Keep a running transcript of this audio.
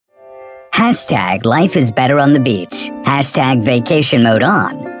Hashtag life is better on the beach. Hashtag vacation mode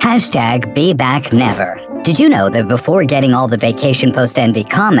on. Hashtag be back never. Did you know that before getting all the vacation post envy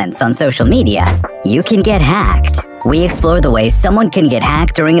comments on social media, you can get hacked? We explore the ways someone can get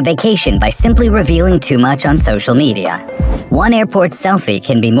hacked during a vacation by simply revealing too much on social media. One airport selfie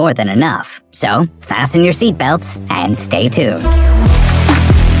can be more than enough. So, fasten your seatbelts and stay tuned.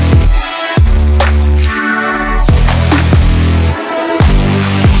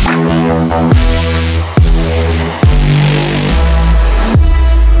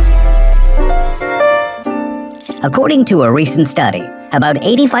 According to a recent study, about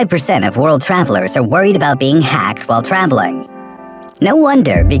 85% of world travelers are worried about being hacked while traveling. No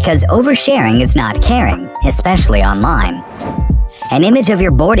wonder, because oversharing is not caring, especially online. An image of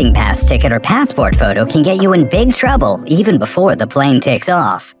your boarding pass ticket or passport photo can get you in big trouble even before the plane takes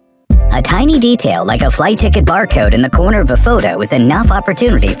off. A tiny detail like a flight ticket barcode in the corner of a photo is enough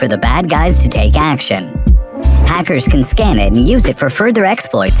opportunity for the bad guys to take action. Hackers can scan it and use it for further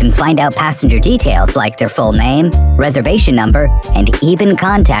exploits and find out passenger details like their full name, reservation number, and even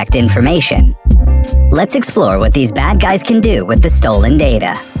contact information. Let's explore what these bad guys can do with the stolen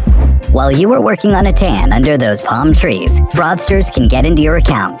data. While you are working on a tan under those palm trees, fraudsters can get into your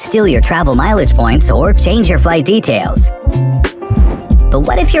account, steal your travel mileage points, or change your flight details. But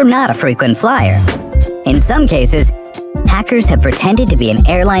what if you're not a frequent flyer? In some cases, hackers have pretended to be an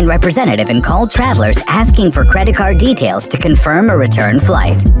airline representative and called travelers asking for credit card details to confirm a return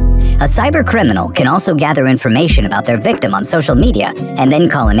flight. A cybercriminal can also gather information about their victim on social media and then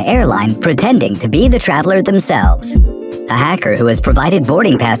call an airline pretending to be the traveler themselves. A hacker who has provided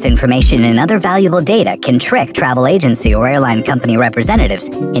boarding pass information and other valuable data can trick travel agency or airline company representatives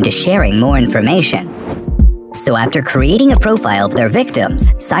into sharing more information. So after creating a profile of their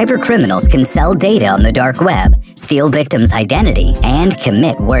victims, cybercriminals can sell data on the dark web, steal victims' identity, and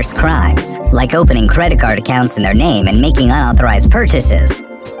commit worse crimes, like opening credit card accounts in their name and making unauthorized purchases.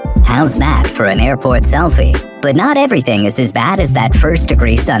 How's that for an airport selfie? But not everything is as bad as that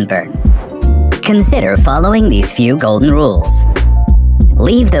first-degree sunburn. Consider following these few golden rules.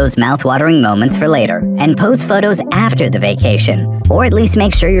 Leave those mouth-watering moments for later and post photos after the vacation, or at least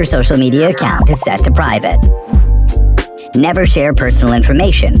make sure your social media account is set to private. Never share personal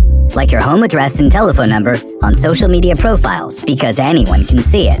information, like your home address and telephone number, on social media profiles because anyone can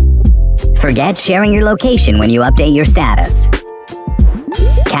see it. Forget sharing your location when you update your status.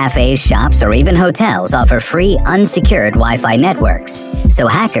 Cafes, shops, or even hotels offer free, unsecured Wi-Fi networks, so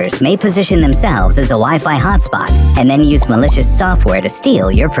hackers may position themselves as a Wi-Fi hotspot and then use malicious software to steal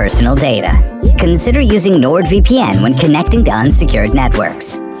your personal data. Consider using NordVPN when connecting to unsecured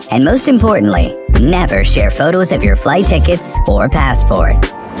networks. And most importantly, never share photos of your flight tickets or passport.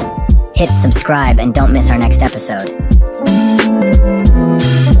 Hit subscribe and don't miss our next episode.